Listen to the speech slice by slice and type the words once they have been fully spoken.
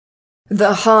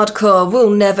The Hardcore Will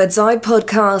Never Die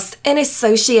podcast in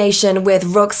association with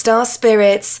Rockstar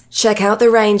Spirits. Check out the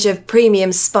range of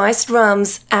premium spiced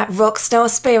rums at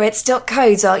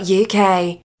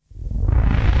rockstarspirits.co.uk.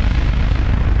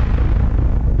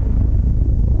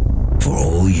 For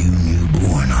all you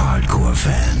newborn hardcore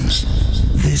fans,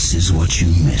 this is what you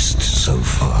missed so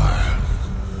far.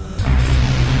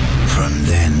 From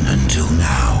then until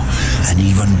now, and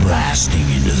even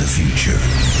blasting into the future,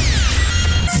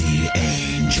 the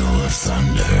Angel of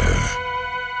Thunder.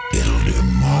 It'll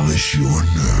demolish your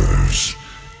nerves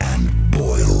and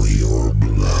boil your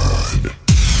blood.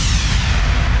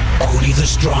 Only the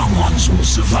strong ones will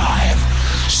survive,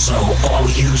 so all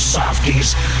you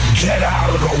softies, get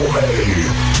out of the way!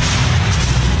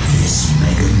 This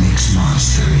mega mix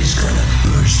monster is gonna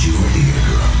burst your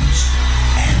eardrums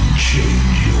and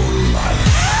change your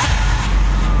life.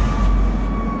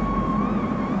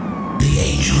 The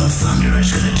Angel of Thunder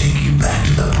is gonna take you back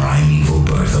to the primeval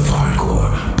birth of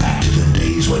hardcore, back to the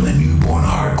days when the newborn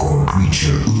hardcore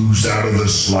creature oozed out of the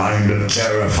slime to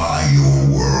terrify your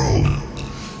world.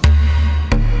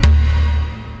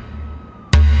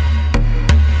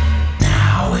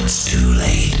 Now it's too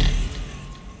late.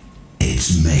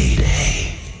 It's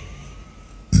Mayday.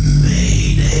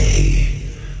 Mayday.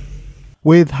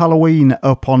 With Halloween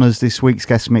upon us, this week's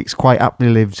guest mix quite aptly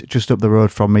lived just up the road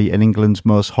from me in England's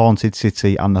most haunted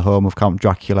city and the home of Count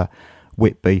Dracula,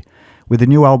 Whitby. With a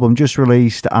new album just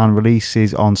released and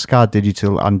releases on Scar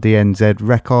Digital and DNZ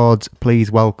Records,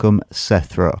 please welcome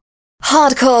Sethrow.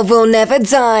 Hardcore Will Never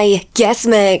Die,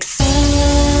 Guestmix.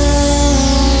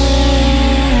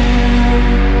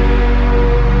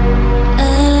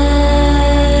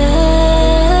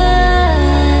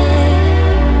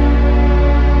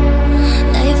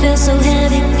 So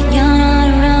heavy, you're not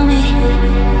around me.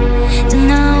 Don't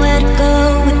know where to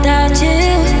go without you.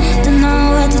 Don't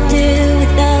know what to do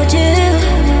without you.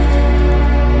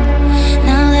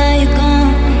 Now that you're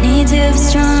gone, I need to be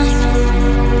strong,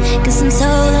 'cause I'm so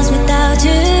lost without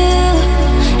you,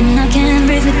 and I can't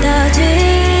breathe without you.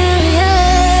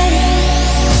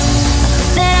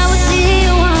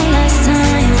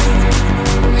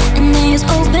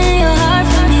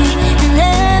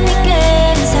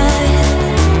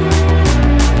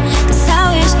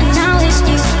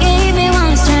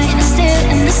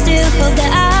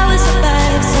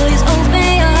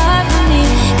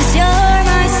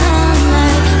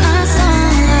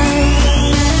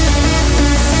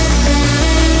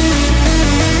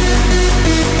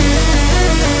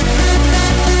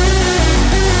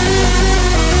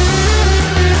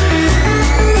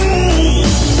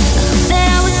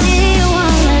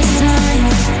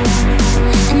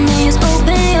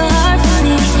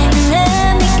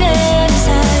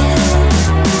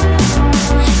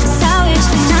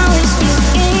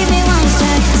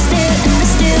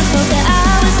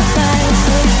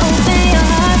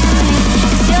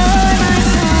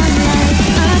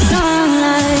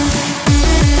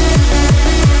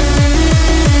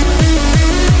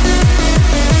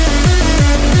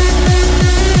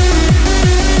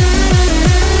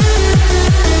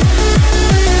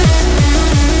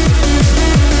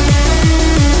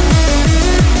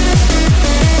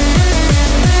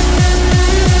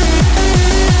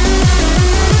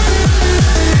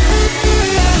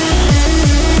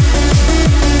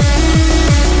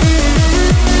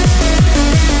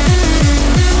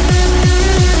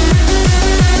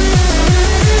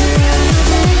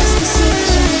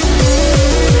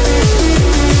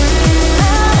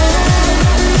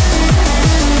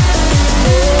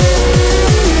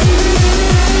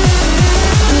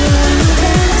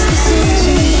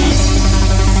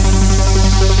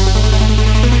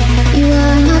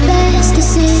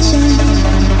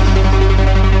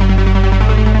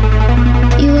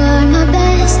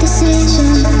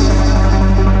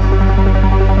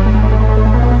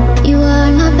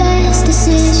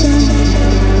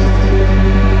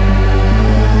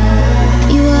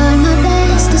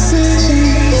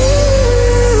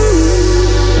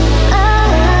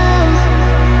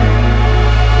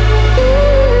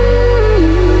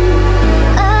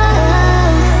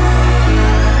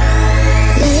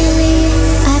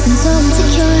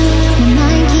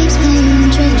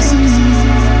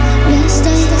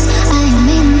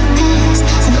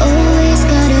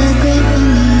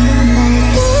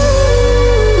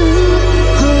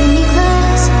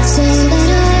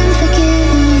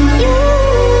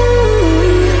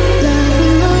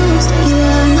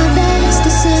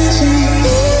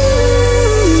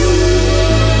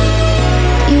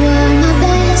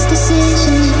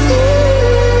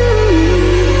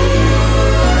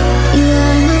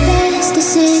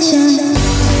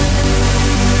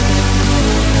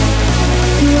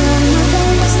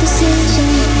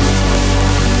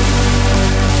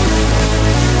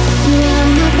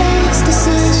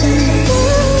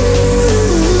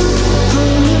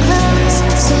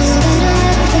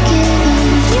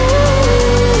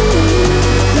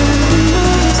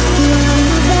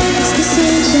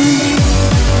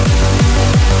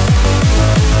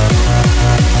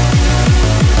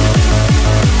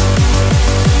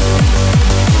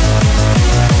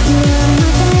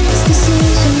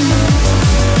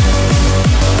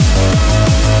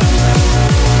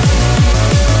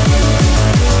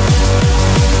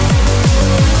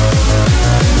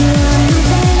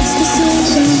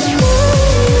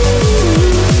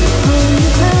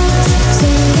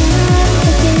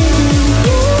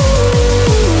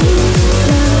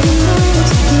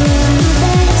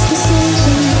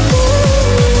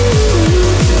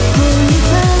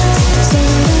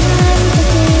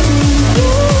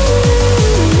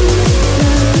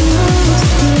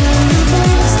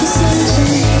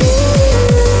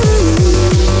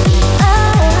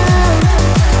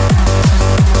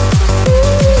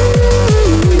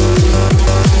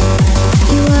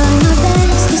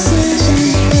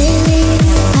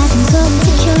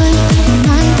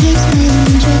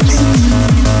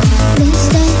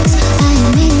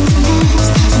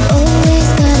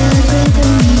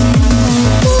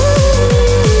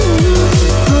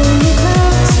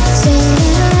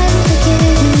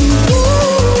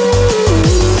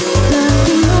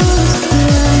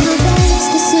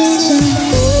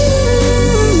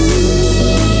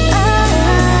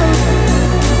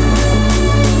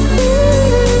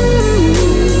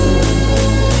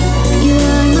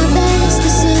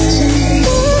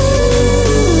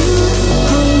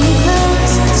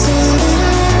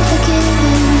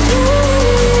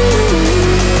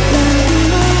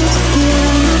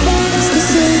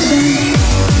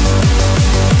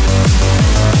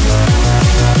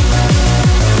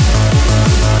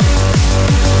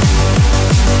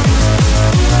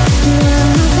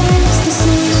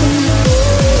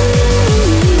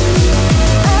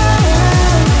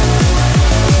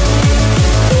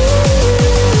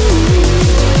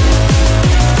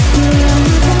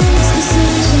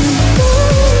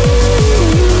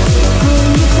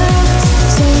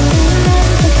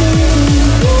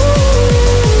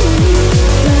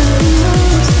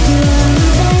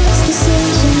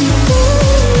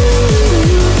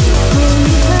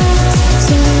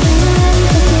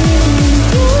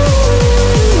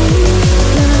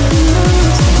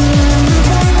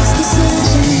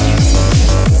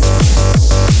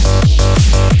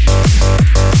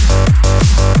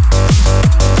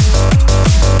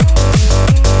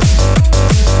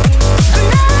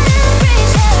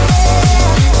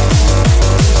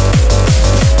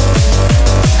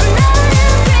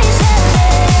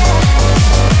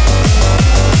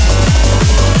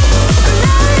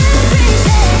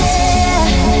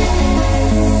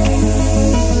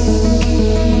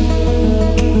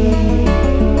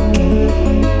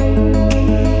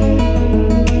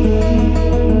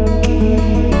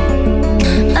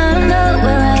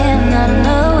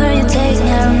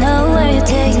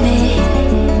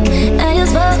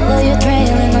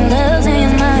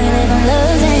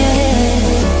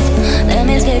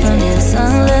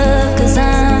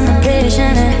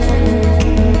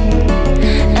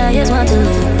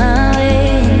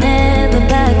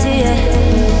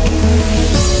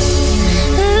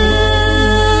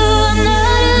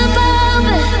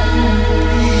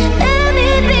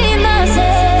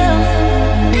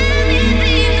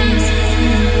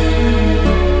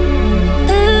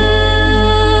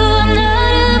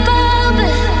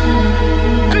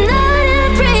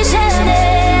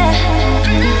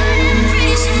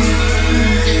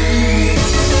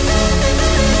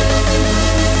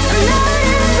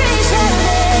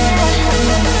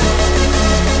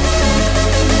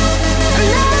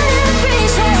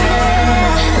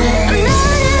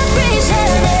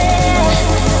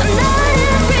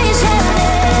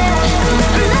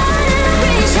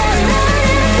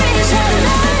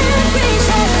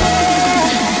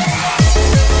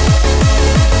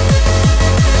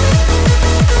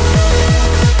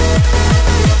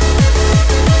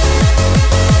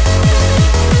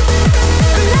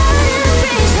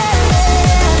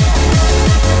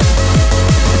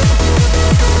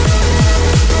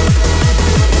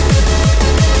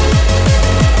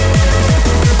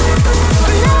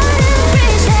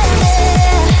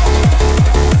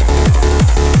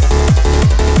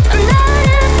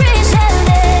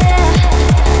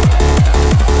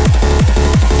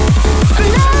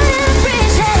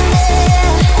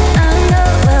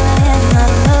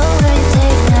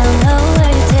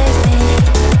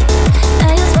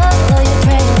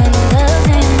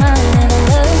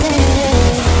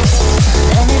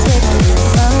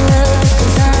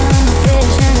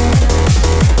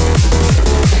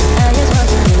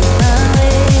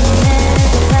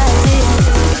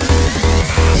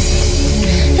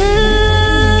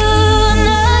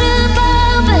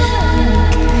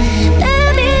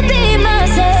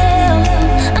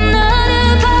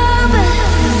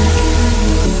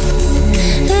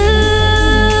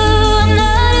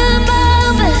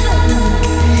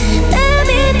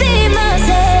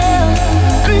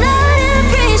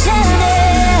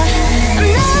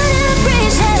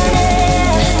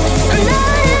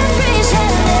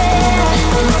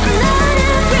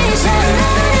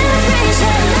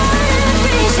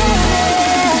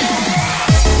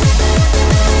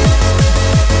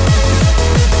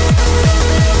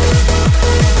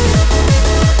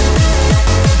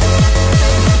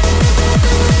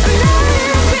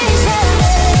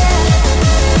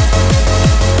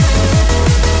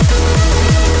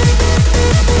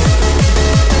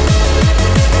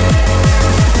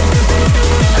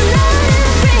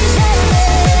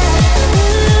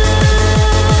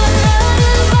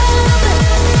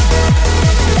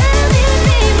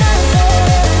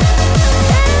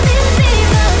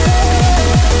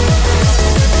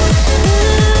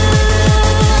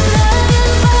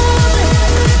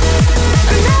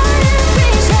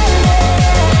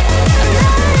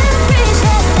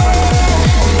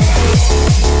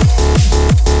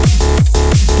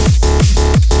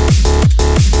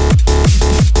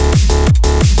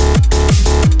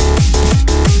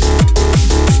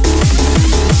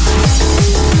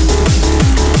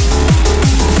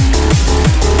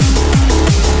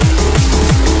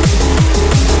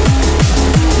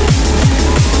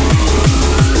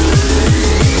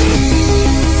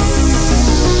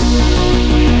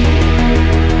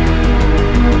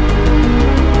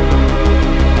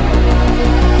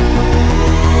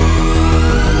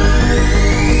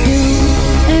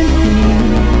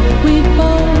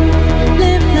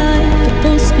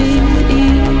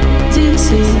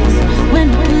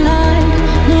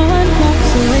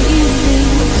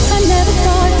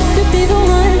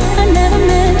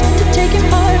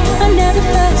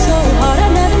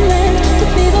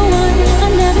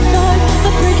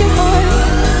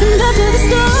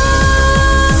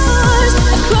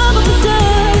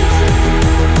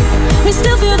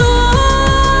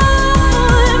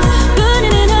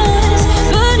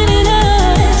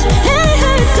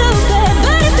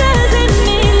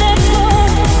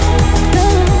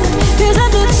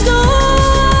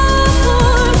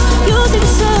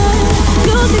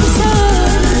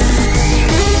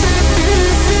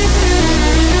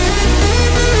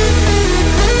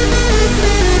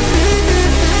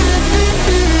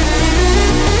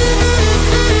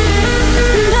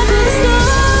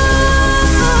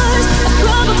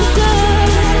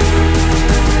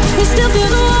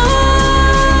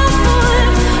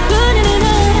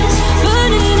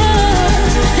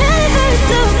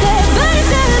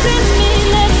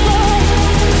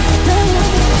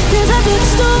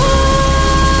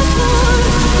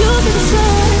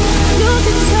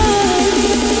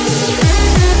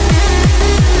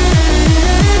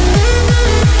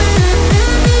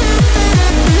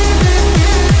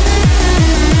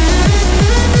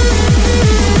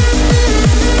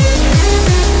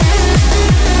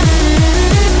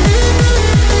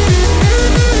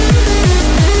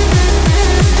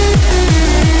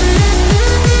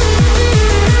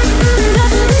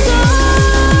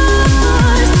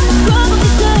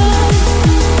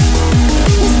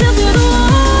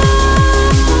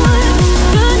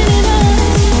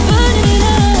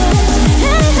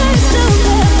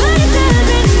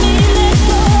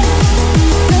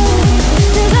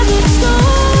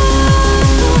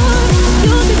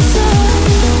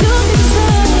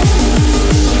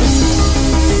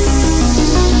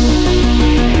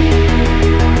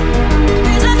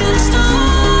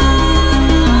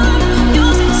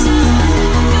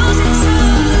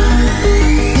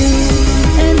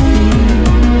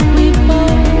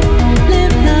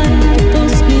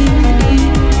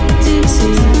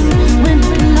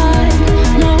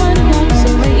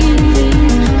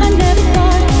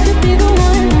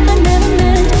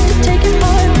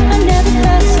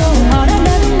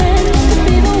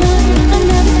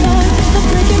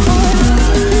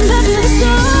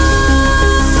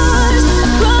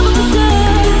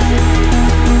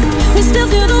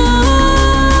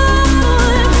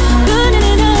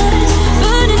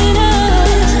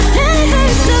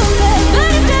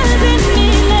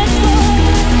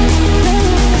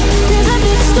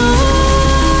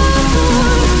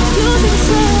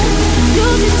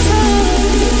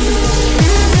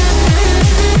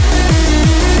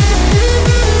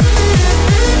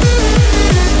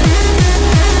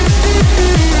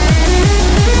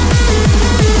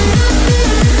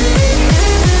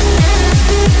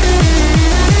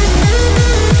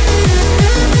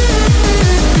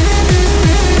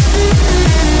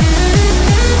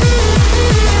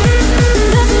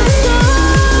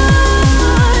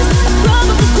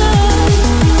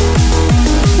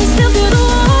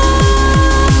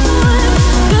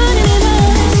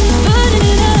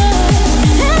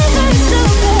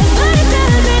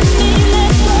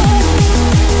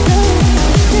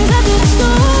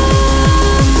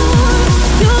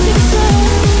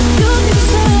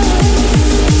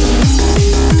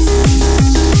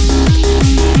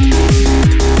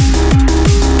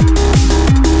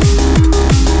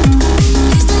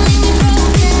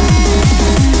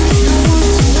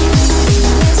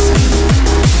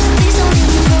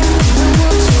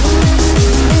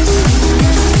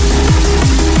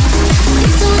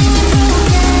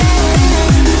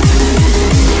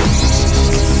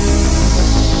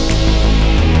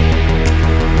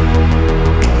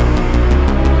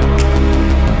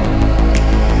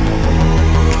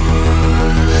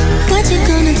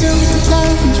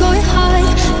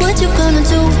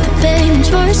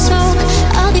 for a soul.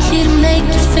 I'll be here to make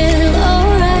you feel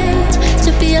alright.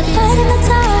 To be a light in the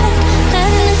dark,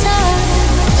 light in the dark.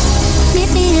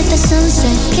 Meet me at the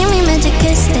sunset, give me magic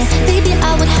kiss there. Baby,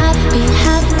 I would happy,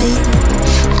 happy.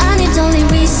 I need only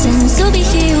reasons to be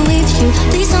here with you.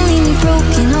 Please don't leave me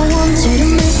broken, I want you to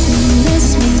miss me, miss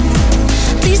me.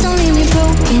 Please don't leave me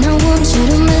broken, I want you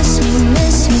to miss me,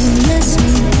 miss me, miss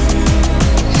me.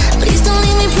 Please don't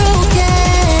leave me broken.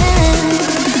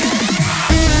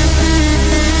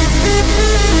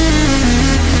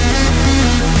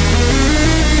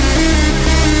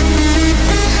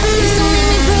 Please don't leave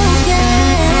me broken.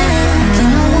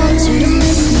 And I want you to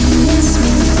miss me, miss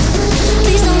me.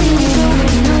 Please don't leave me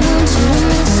broken, I want you to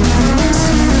miss me, miss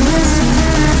me, miss me.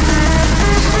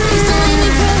 Please don't leave me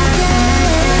broken.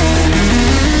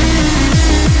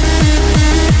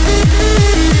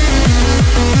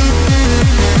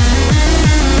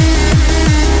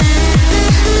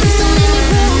 Please don't leave me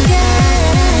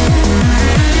broken.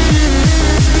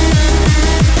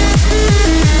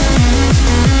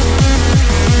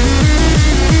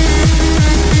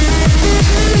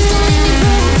 Please don't leave me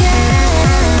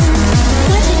broken.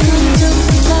 What you gonna do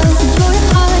with love and for your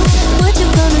heart? What you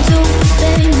gonna do with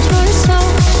pain and for your soul?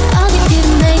 I'll be here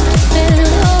to make you feel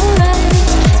alright.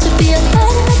 To be a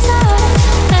light in the dark,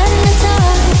 light in the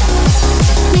dark.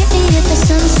 Meet me at the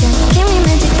sunset, give me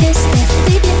magic kiss there.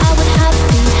 Baby, I would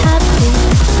happy, happy.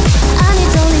 I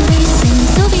need only reasons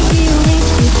to be here with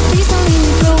you. Please don't leave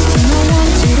me broken, I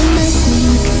want you to miss me.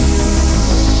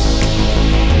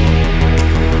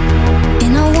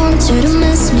 And I want you to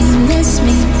miss me, miss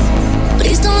me.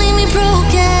 Please don't leave me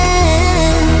broken.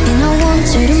 And I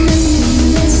want you to miss me,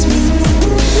 miss me.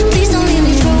 Please don't leave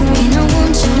me broken. I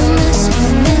want you to miss me,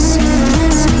 miss me,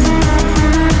 miss me.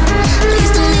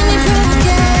 Please don't leave me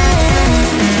broken.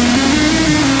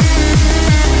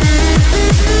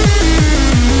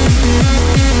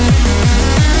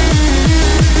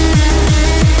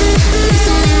 Please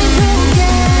don't leave me broken. Please don't leave me broken. I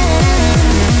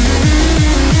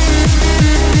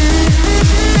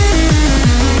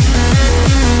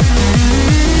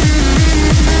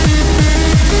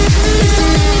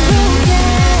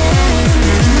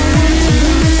want you to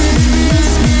miss me,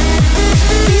 miss me.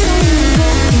 Please don't leave me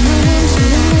broken. I want you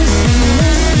to miss me,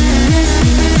 miss me, miss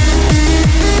me.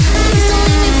 Please don't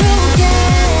leave me broken.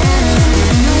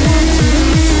 I want you to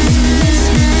miss me, miss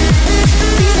me.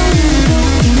 Please don't leave me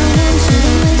broken. I want you to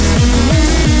miss me,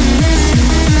 miss me, miss me.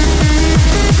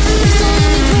 Please don't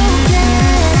leave me broken.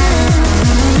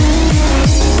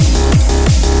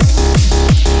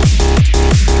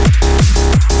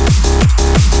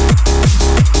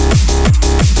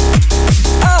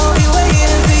 I'll be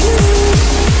waiting for you.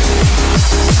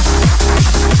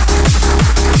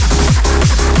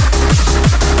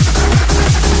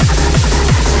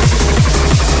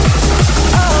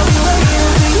 I'll be waiting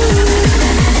for you.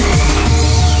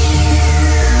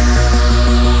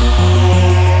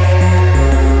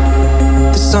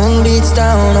 The sun beats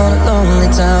down on a lonely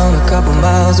town, a couple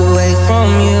miles away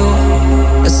from you.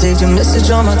 I saved your message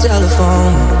on my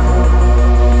telephone,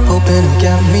 hoping to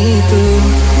get me through.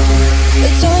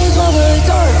 At times my words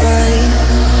aren't right,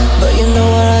 but you know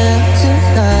where I am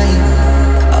tonight.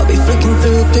 I'll be flicking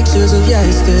through pictures of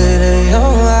yesterday.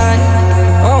 Oh why,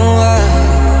 oh why?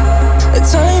 At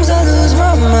times I lose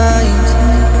my mind,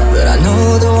 but I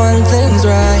know the one thing's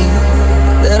right,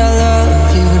 that I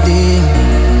love you dear.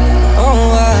 Oh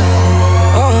why,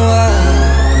 oh why?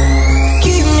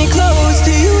 Keep me close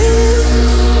to you.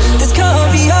 This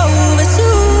can't be over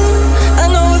soon. I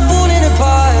know we're falling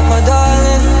apart, my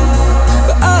darling,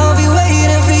 but I'll be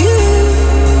waiting for you.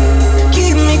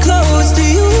 Keep me close to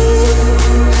you.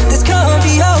 This can't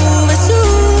be over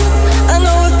soon. I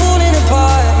know we're falling apart.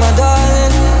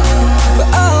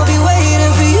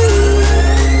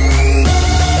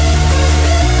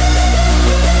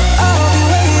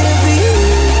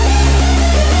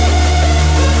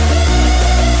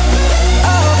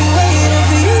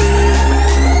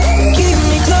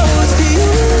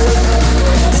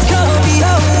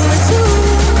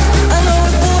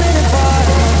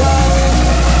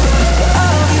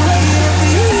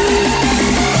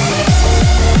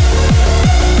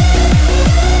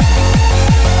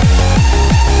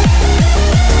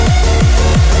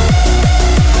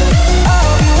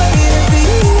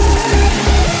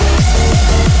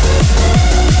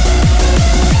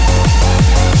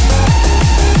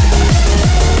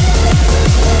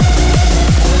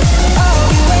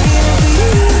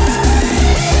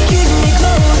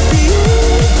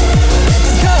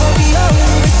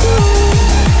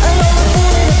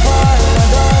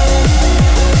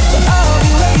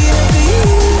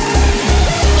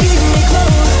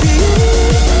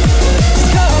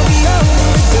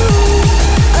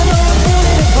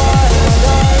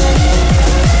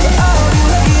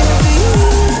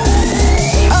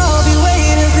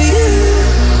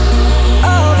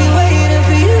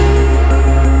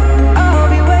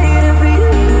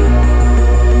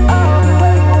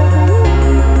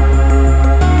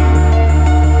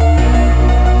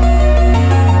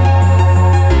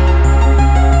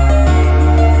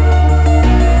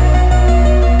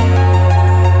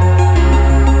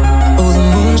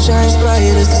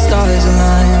 stars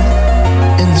align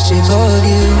in the shape of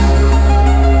you.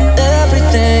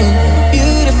 Everything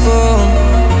beautiful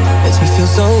makes me feel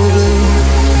so blue.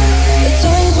 At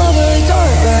times my words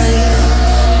aren't right,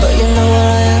 but you know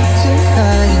where I am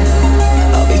tonight.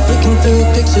 I'll be flicking through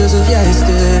pictures of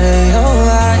yesterday. Oh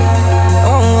why,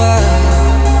 oh why.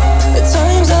 At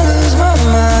times I lose my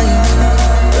mind,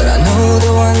 but I know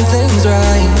the one thing's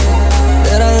right,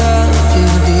 that I love you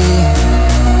deep.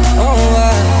 Oh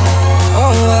why,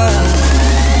 oh why.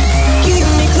 Keep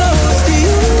me close to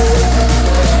you.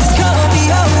 This can't be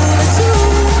over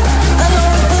soon. I know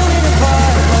I'm falling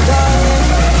apart, my darling,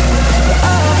 but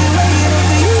I'll be waiting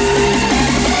for you.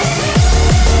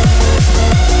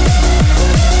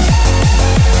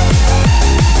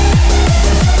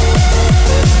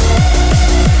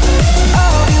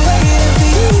 I'll be waiting for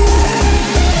you.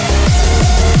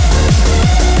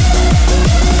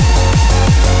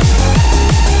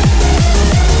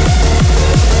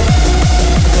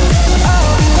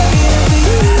 I'll be waiting for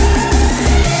you.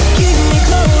 Keep me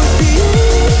close to you.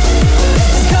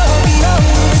 This can't be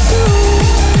over soon.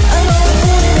 I know I'm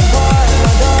falling apart,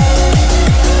 my darling,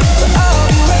 but I'll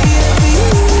be waiting for you.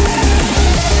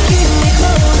 Keep me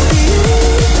close to you.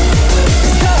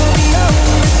 This can't be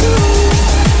over soon.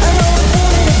 I know I'm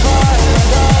falling apart, my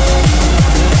darling,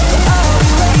 but I'll be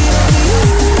waiting for you.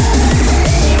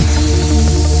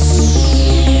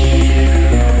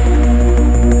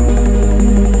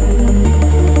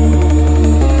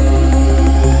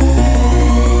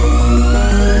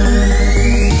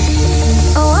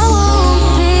 Oh, I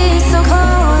won't be so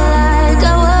cold like I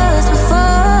was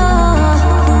before.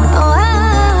 Oh,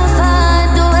 I'll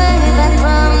find a way back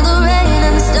from the rain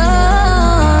and the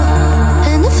storm.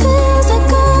 And it feels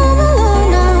like I'm alone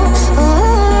now.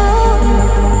 Oh,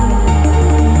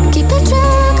 keeping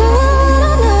track of what I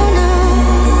know now.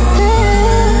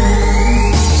 Yeah.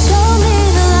 Show me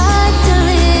the light to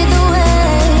lead the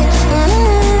way.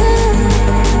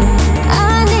 I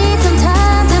need some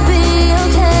time to be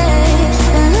okay.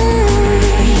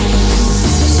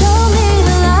 Show me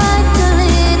the light to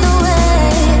lead the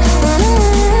way.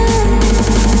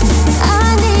 I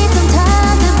need some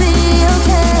time to be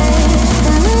okay. Show me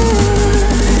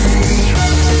the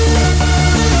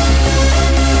light to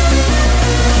lead the way.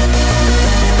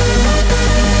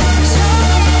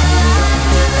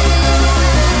 I need some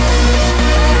time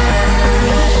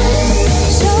to be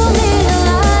Show me the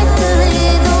light to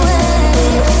lead the way. I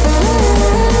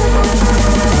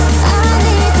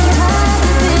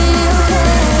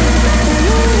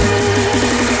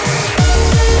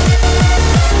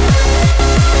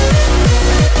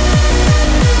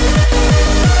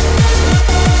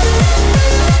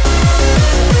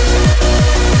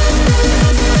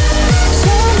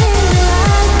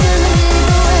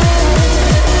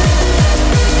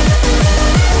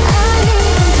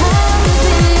need some time to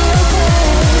be okay.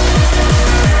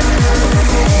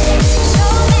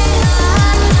 Show me the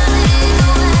light to lead the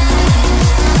way.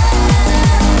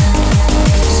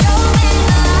 Show me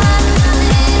the light to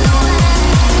lead the way.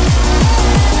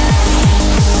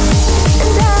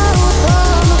 And I will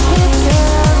form a picture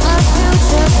of my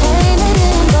future painted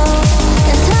in gold.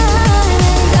 And time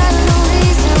ain't got no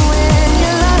reason when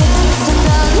your love is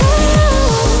about you.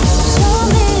 Show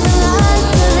me the light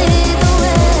to lead the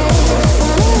way.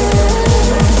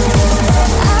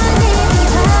 I need some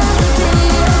time to be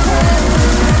okay. Show me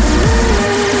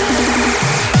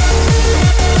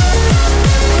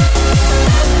the light to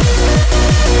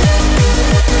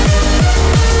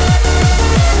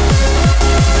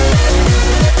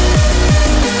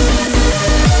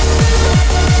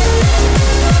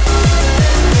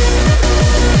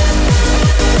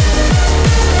lead the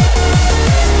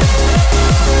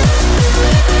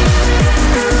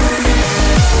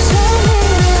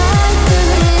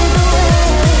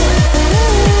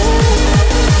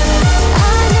way. I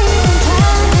need some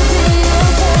time to be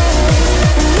okay.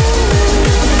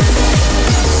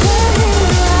 Show me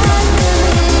the light to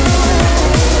lead the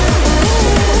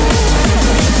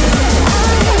way. I need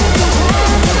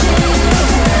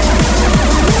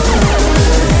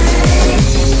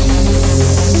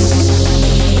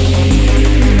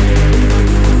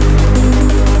some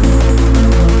time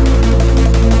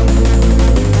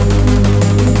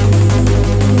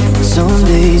to be Some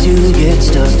days you get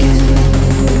stuck in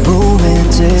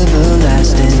moments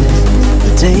everlasting.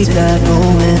 But take that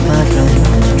moment, my friend,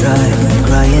 to dry your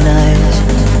crying eyes.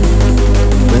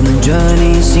 When the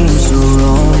journey seems so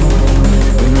long,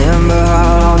 remember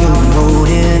how long you've been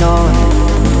holding on.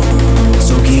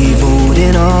 So keep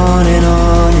holding on and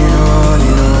on and on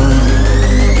and on.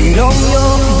 Get on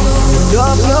your feet, get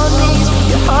off your knees.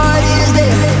 Your heart is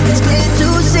there, it's clear to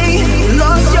see. You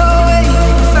lost your way,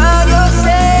 you found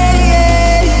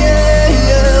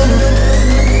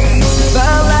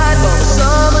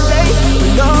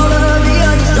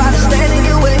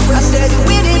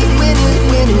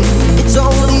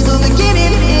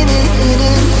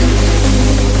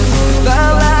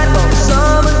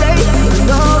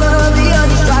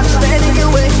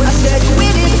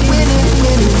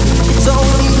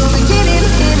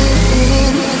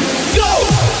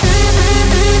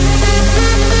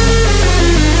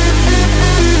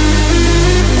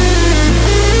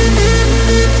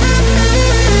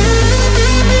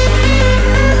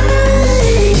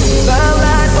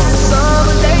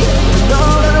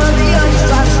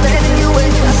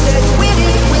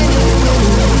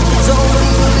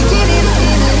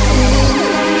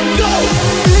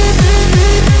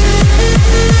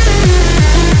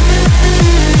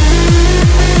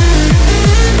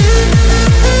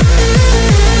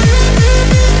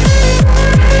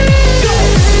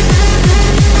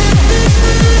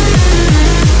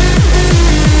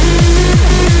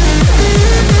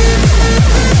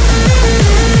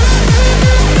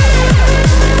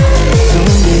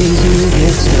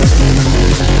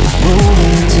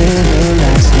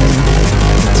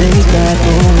back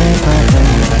home with my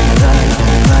friend. Night,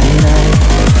 Friday night.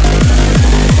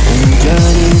 And the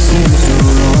journey seems so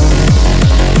long.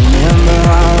 Remember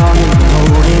how long you've been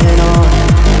holding on.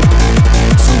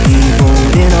 So keep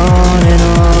holding on and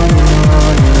on and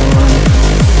on and on.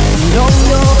 You don't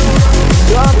know,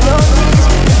 drop your knees,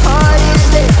 your heart is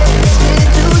there. It's clear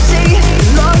to see,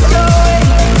 you lost your way,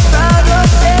 found your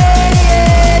day,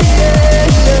 yeah,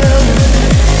 yeah.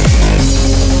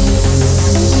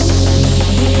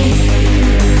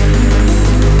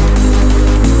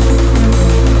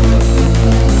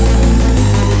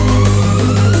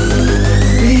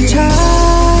 Reach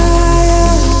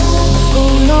higher, go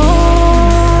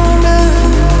longer,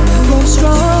 go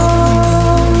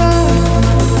stronger.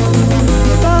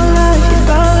 You found life, you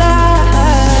found life.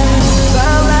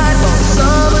 Found life on a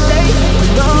summer day.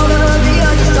 When all of the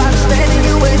others tried to stand in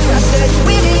your way, I said,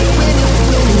 winning, winning,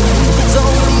 winning. It's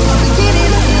only the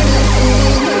beginning,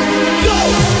 go!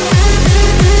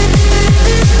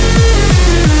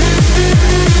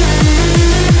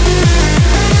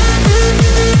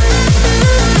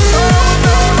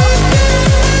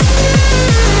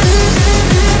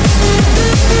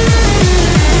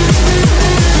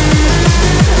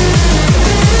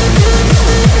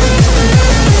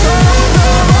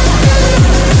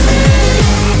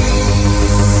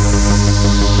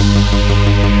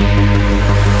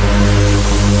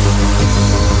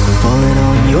 Falling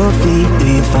on your feet, do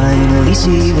you finally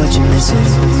see what you're missing?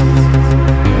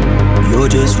 You're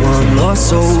just one lost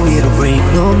soul, it'll break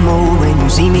no more. When you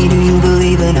see me, do you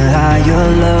believe in a higher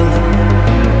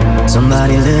love?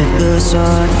 Somebody let the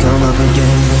sun come up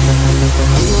again.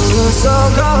 So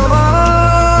come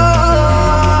on,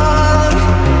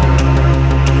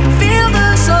 feel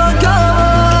the sun come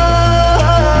on.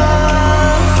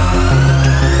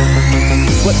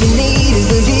 What you need is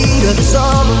the heat of the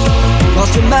summer.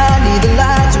 Lost your mind, need the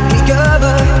light to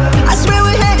recover. I swear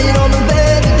we're headed on the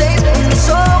better days, and the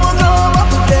sun will come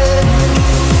up again.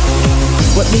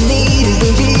 What you need is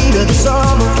the heat of the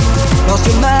summer. Lost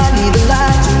your mind, need the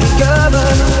light to recover.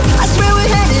 I swear we're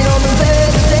headed on the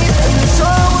better days, and the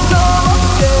sun will come up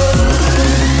again.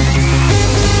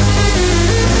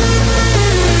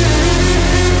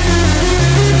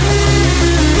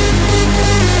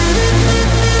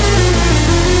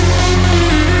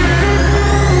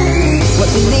 What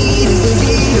you need is the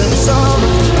heat of the summer.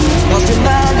 Lost your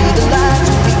mind, need the light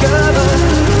to recover.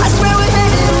 I swear we're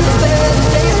headed on the better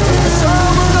days, and the sun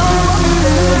will come up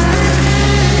again.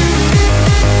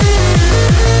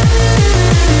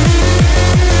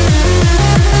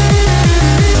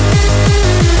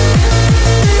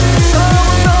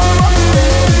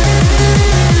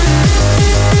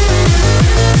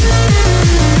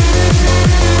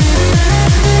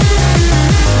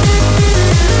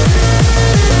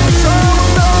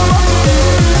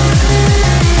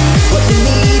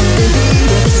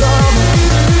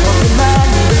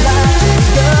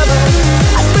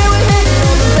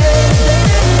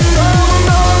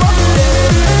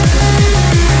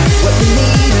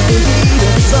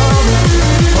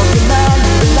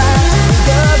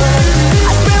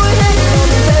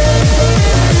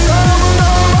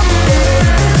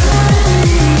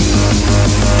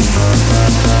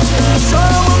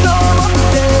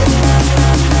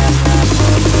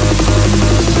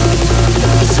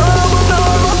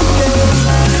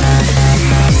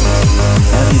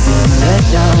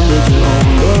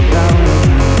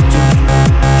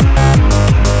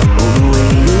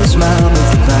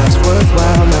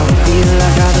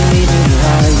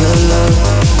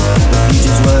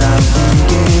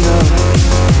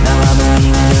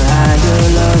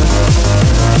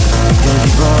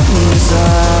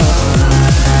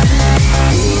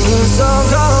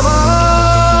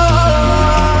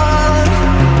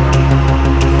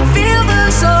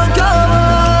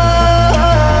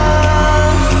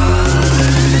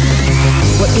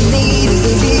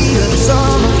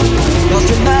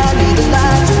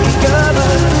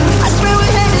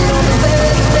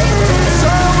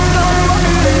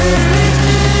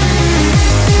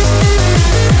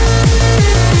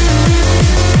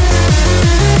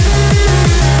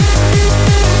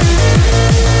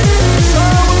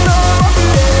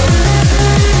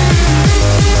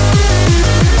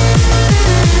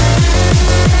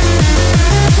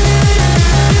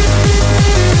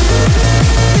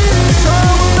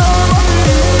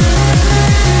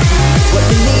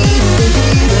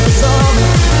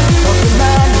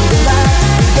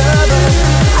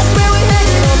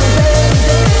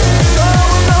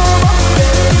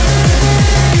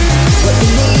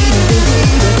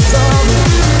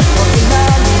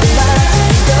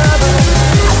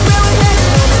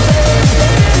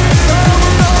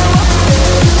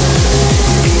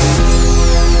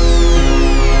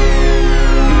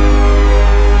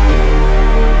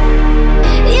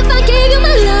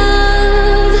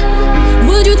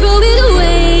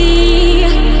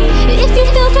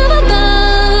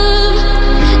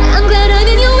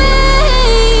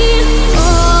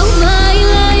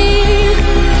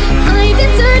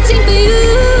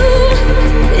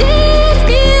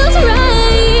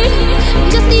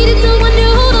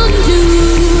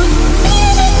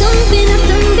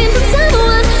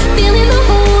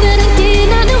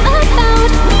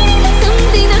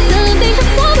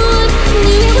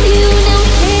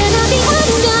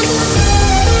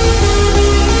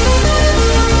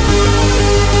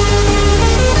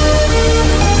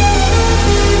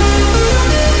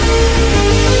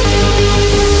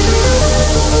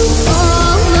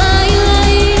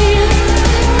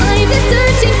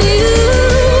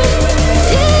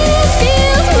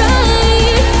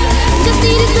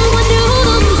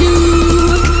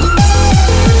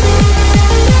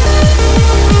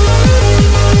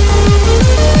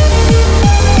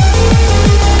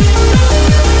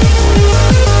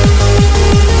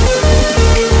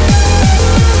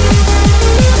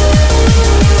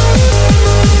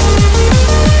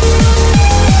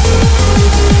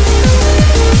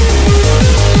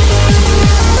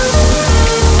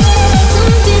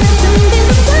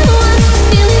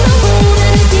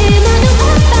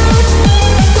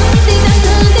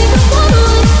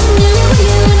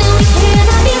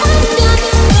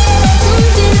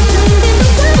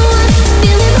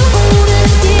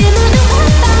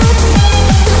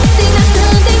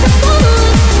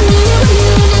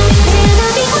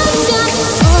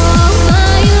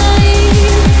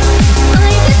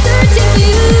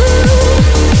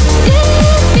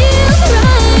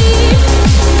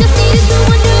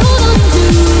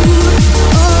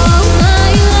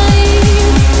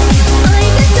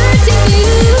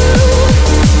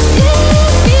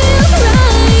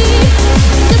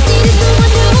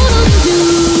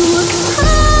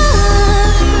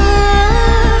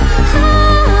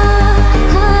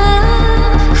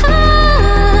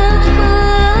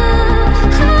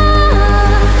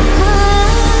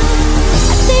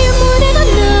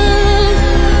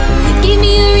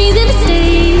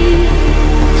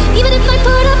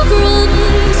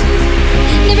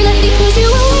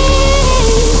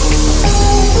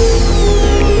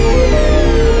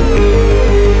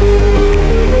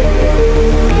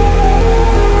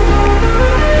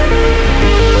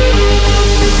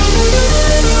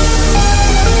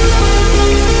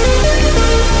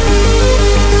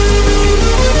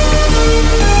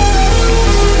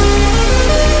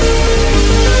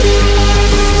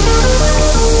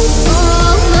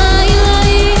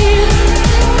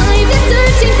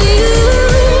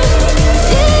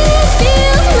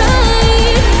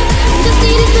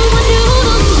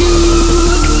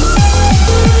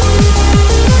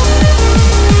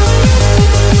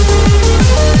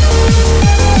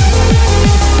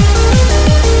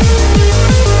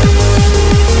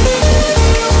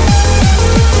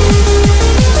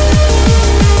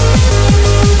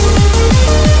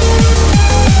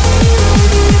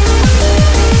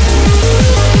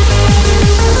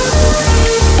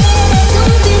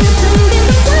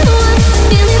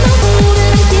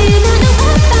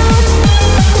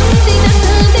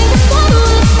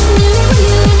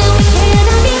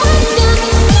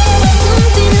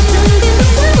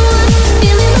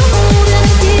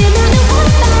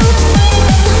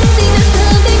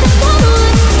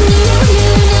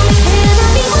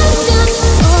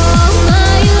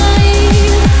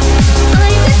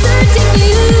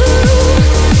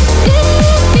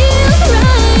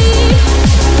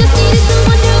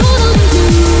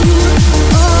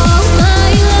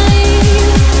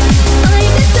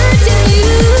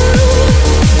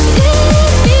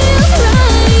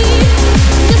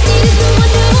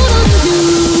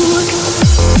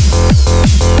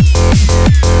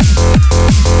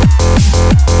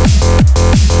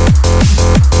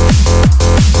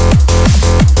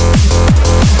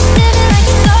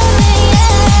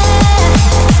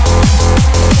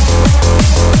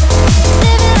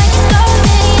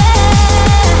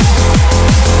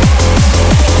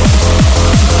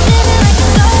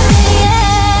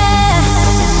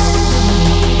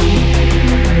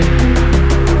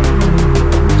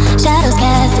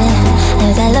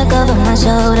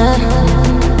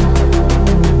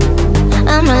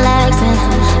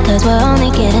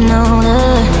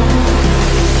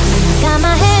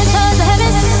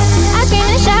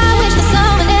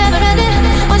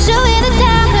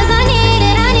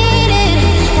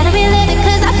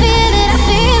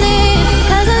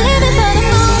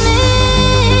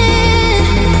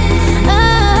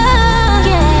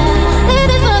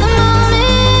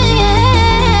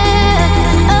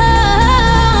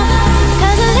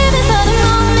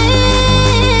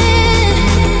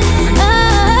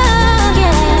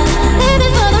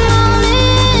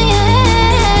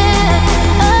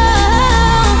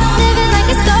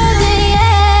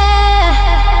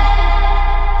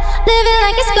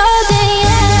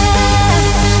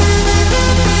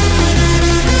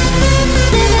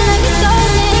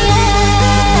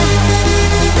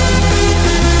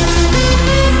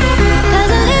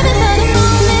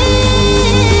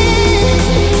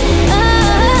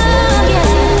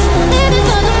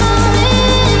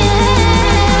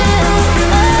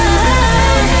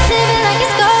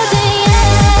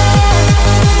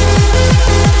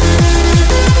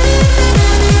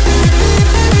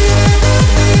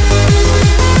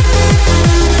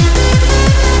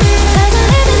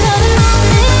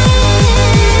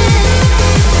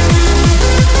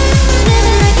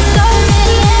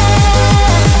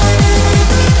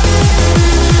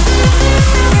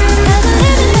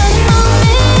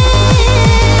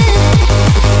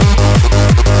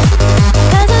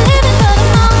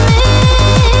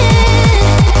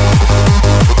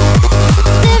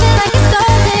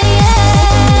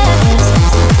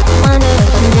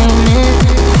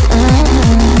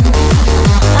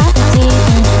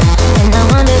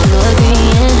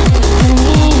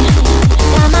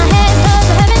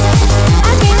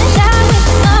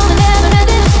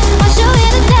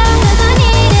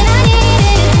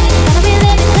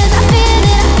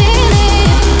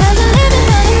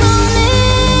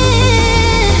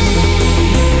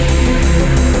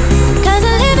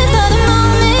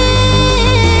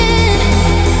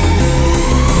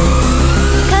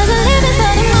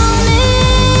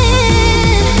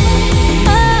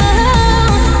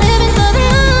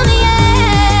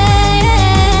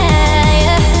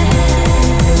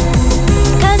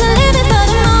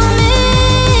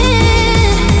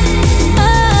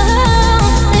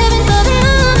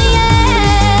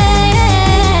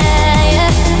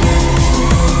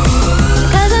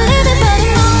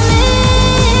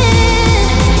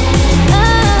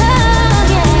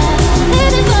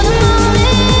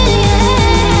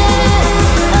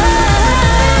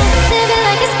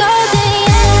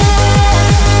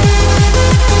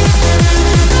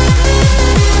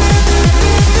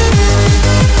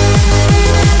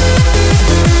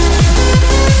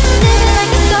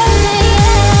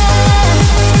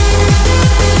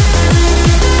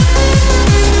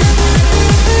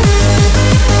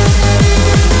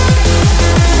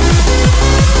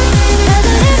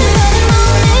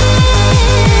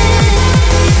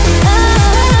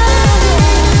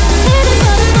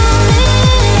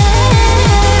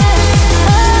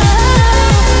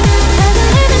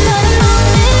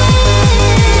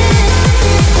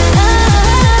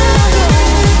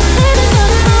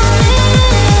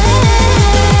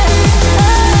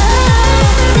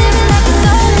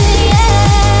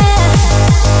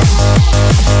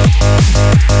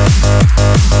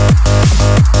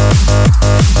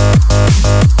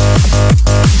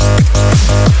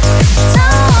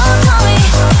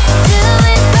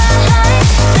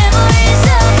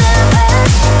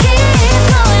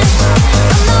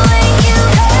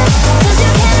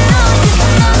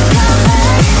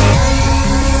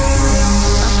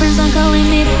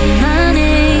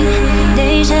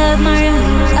 hug my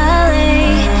rooms, I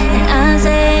lay and I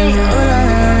say, ooh la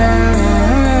la la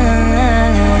la la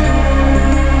la.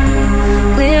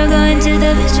 We're going to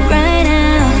the beach right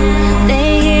now. They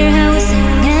hear how we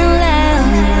sing and laugh,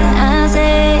 and I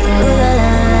say, ooh la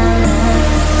la la la.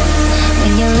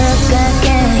 When you look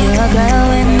again, you are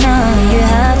growing on. You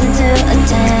happen to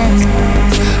attend.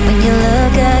 When you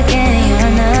look again,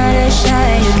 you're not as shy.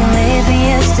 You can leave me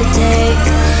yesterday.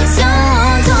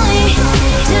 Someone told me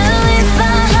to leave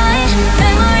behind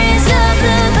memories of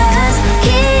the past.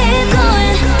 Keep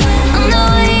going on the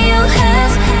way you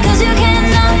have, 'cause you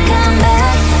cannot come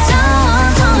back.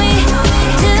 Someone told me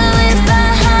to leave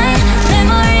behind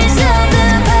memories of the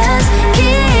past.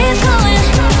 Keep going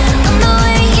on the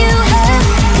way you have,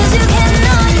 'cause you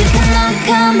cannot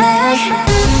come back.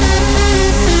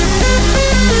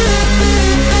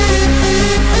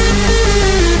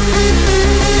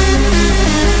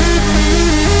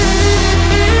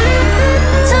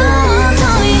 Someone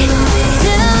told me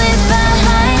to leave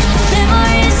behind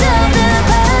memories of the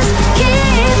past.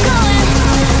 Keep going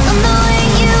on the way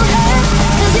you have,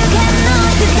 'cause you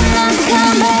cannot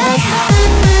come back.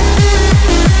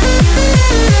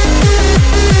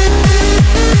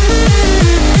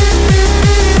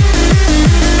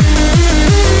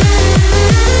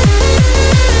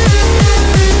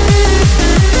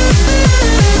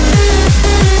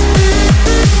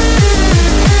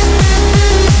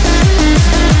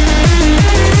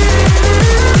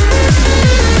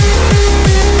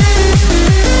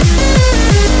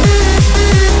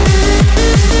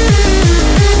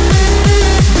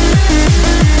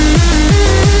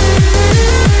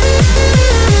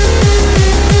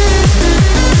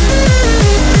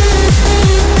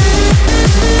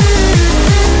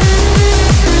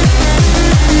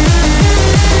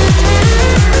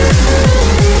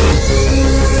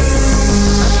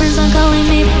 Friends are calling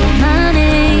me by my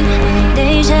name.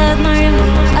 They shout my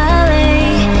rooms, I lay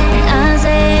and I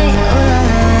say, ooh la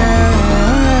la la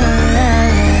la la la.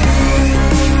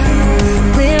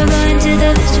 We're going to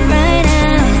the beach right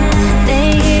now. They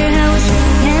hear how we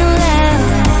sing and laugh.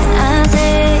 I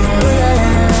say, ooh la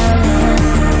la la la.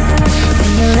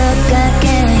 When you look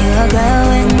again, you are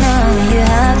growing on. You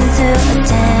happen to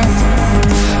attend.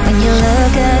 When you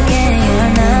look again,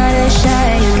 you're not as shy.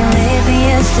 You can leave me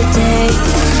yesterday.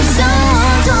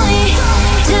 Someone told me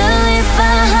to leave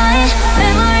behind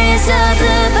memories of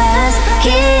the past.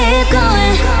 Keep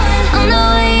going on the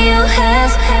way you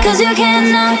have, 'cause you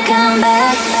cannot come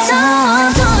back.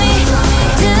 Someone told me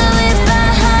to leave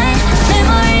behind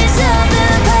memories of the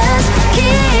past.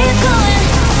 Keep going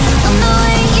on the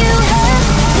way you have,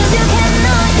 'cause you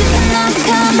cannot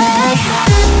come back.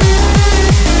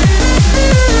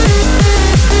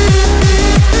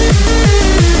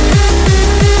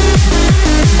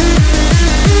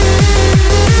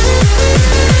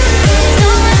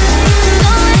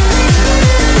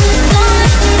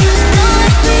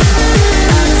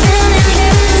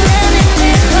 Standing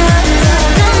here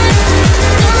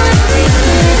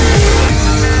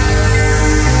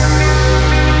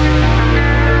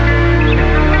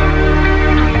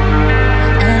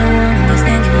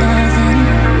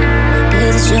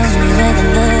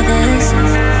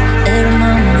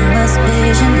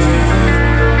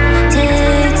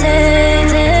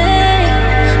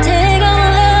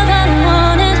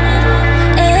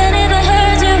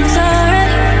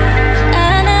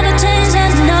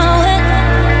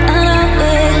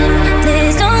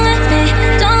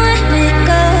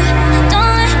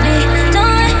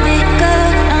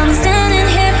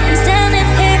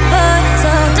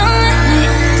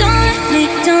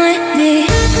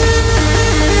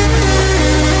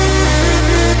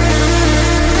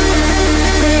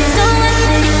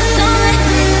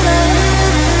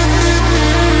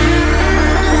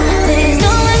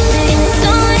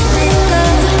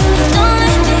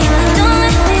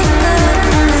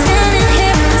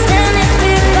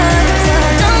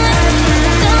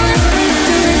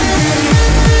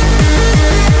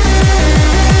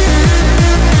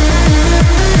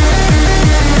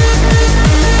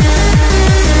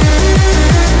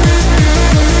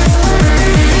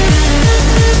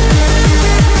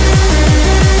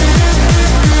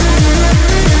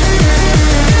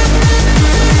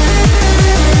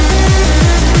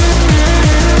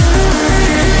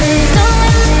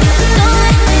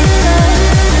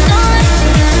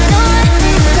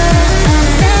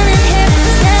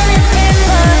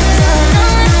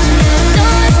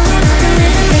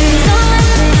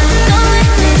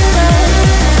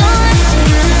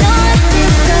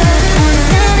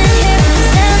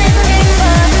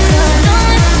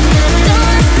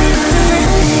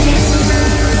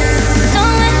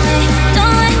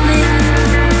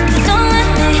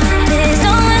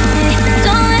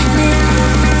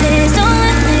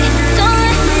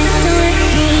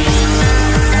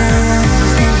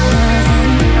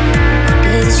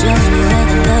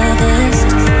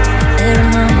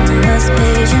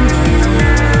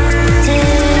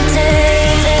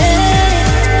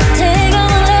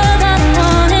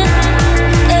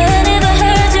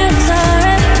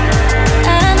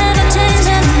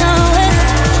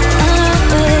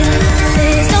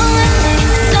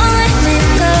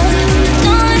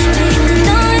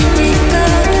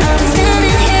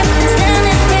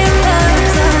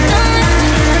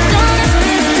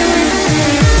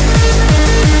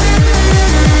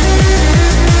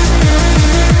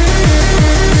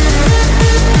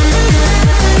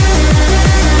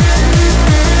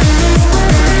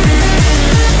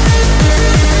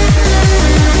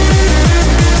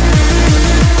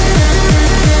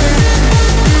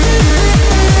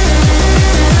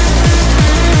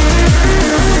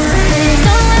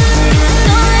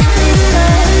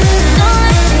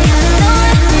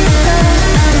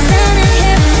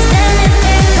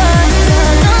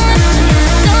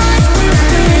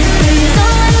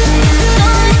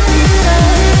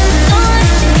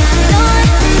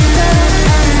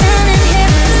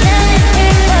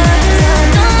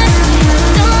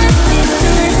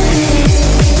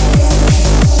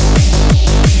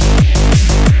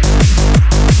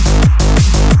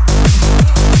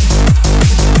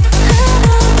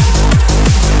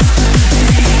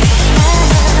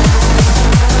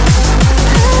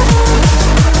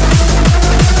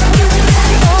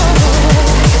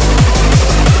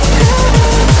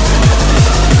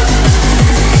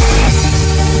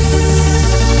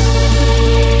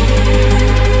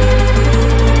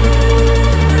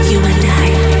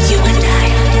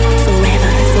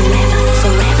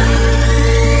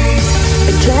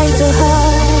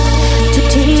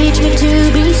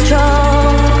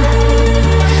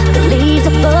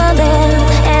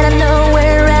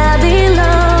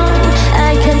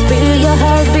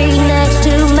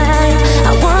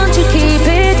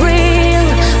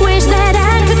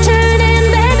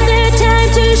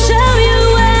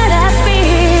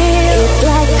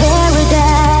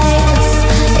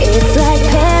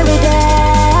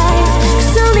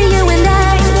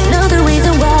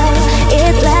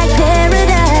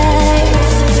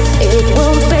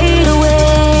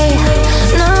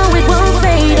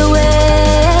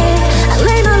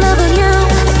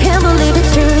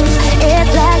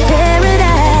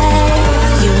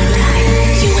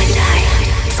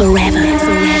forever,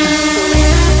 forever.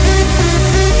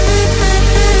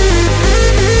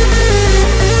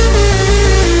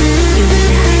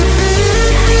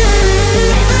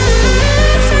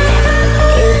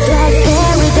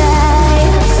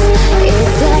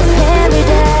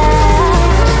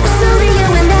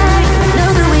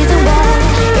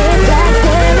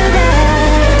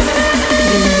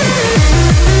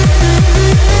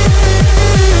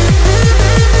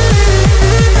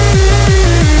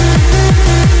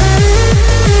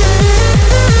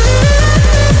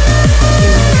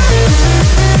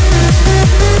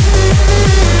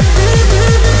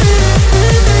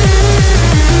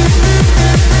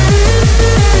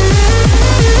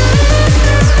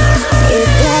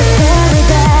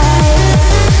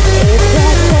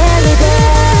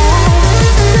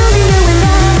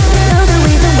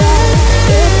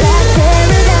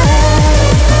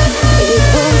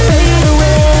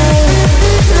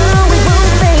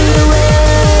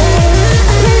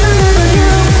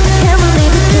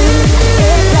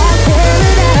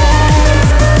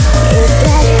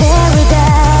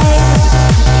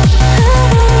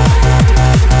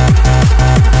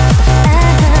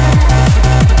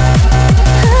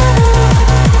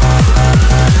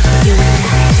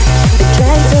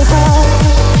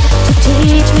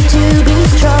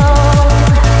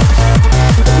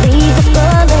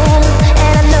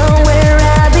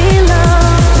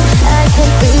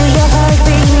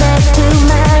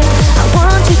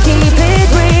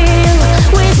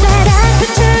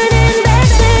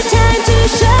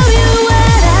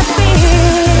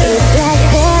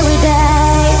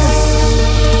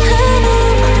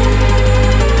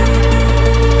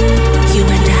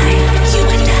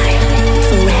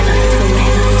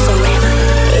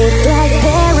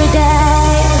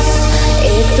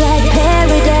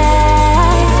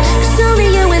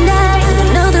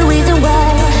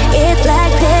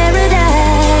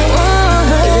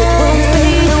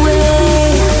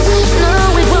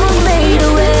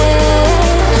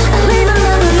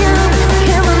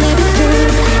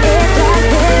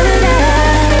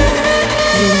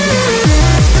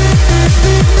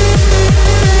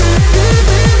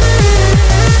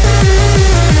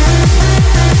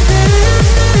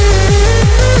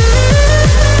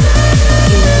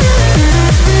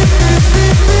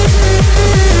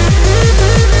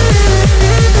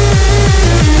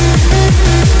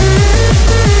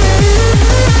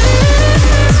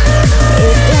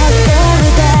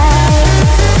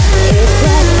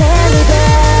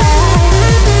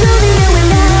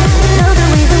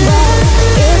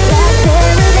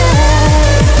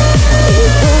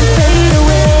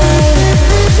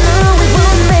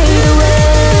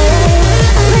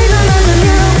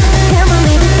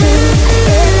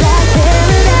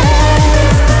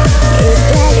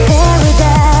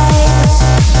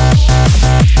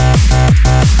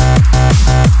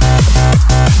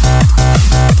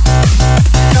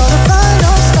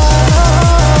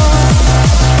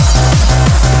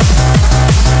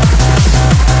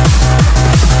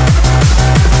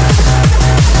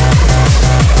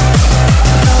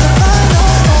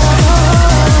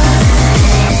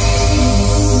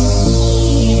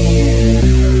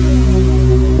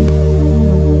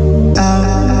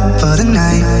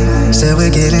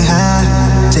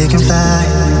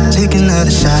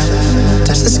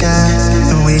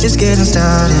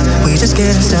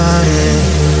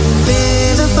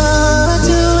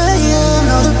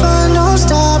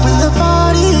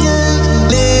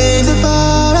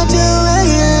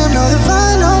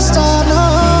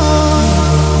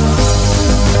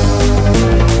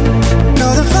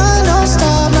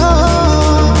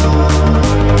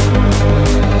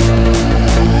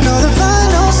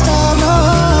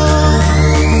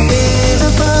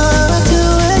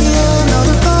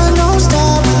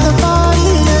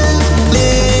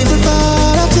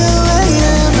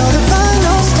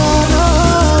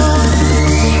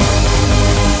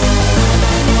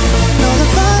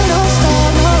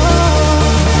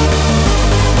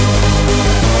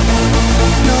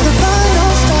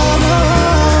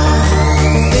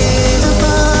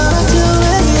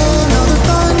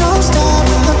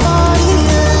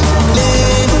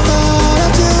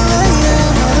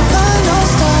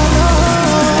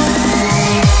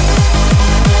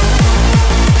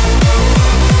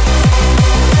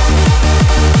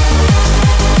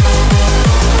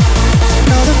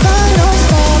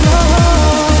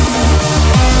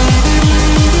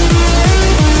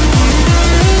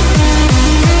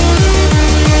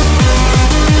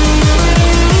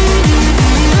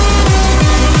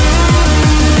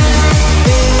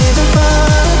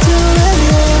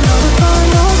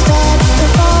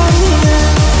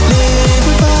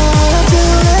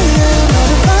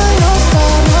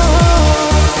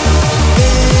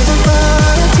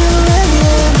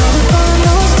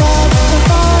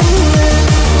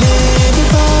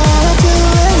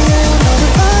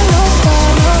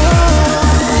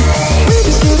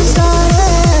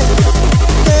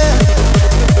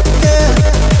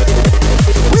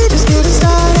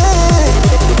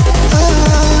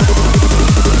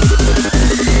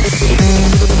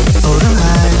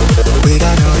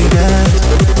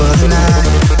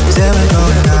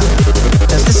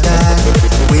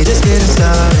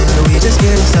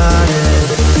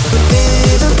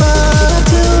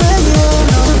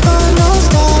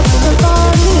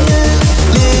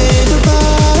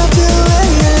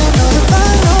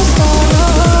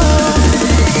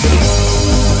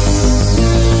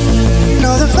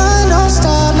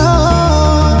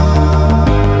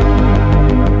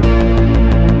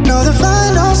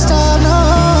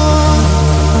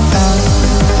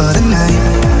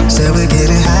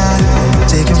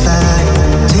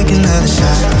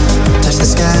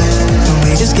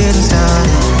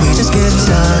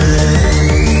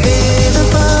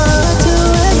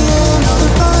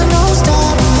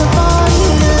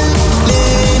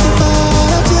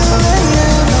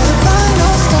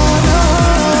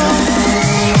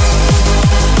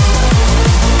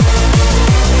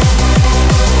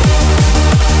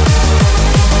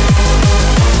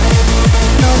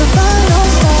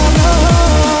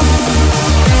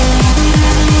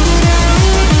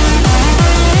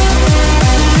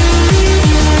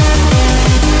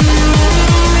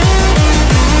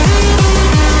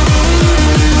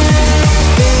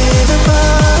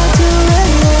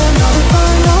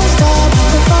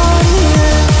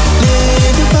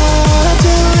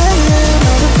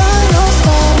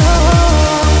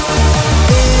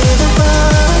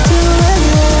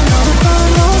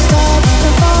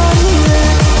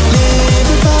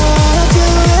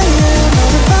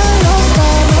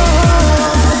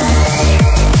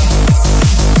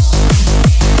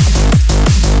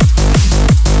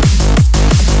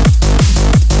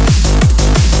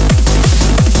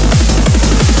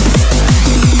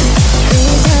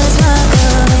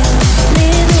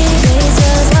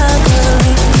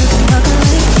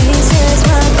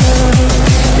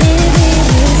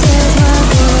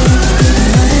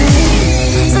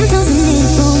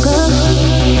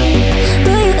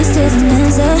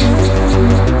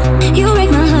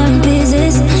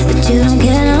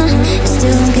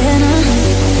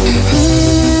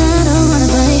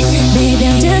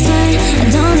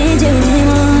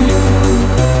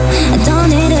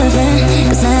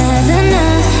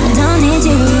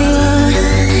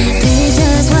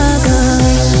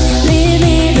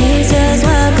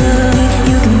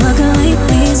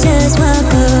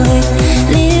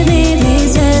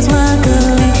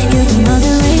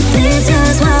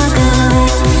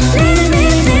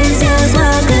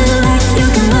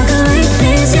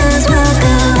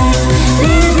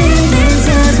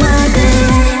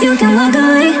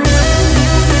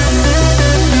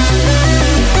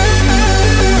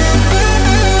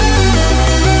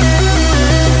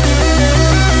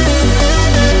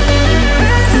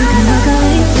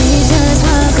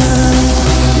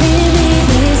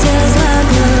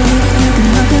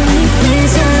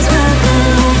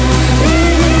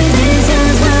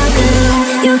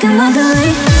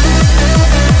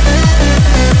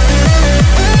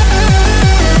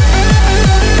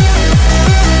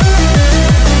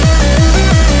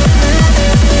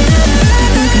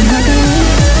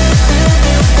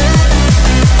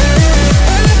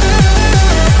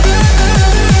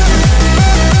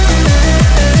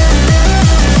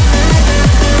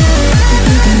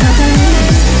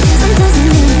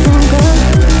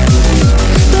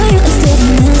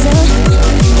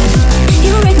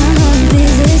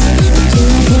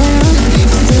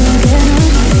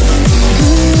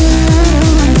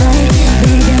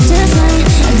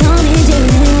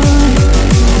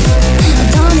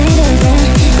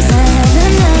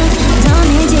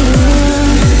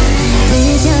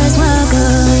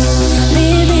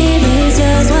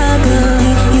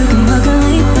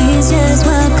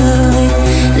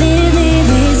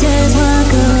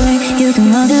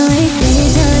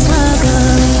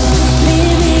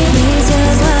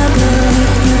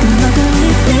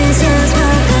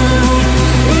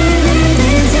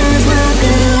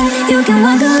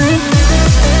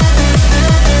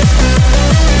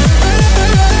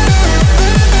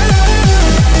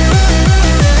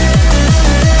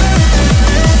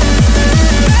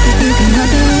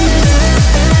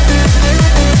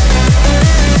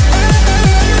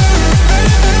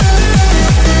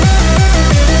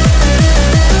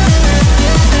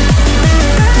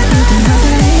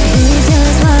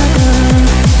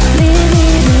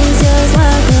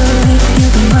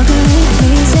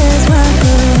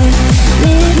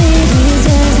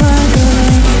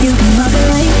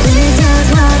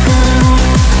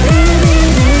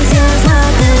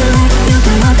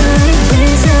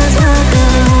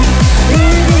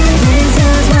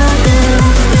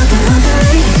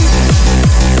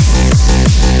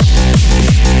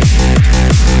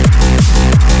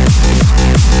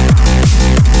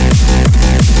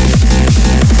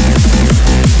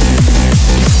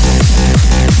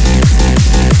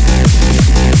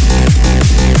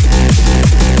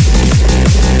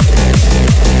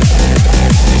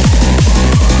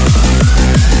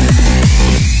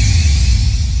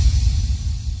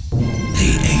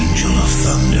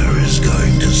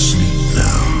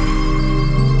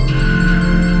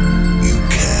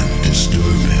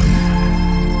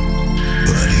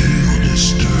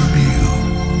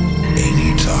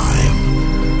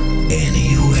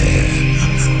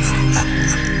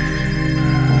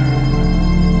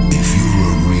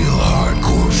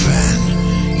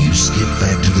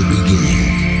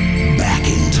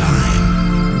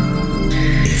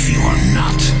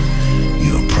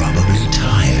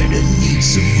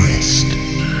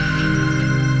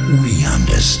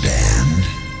 understand?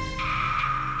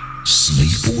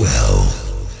 Sleep well,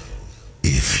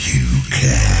 if you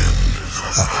can.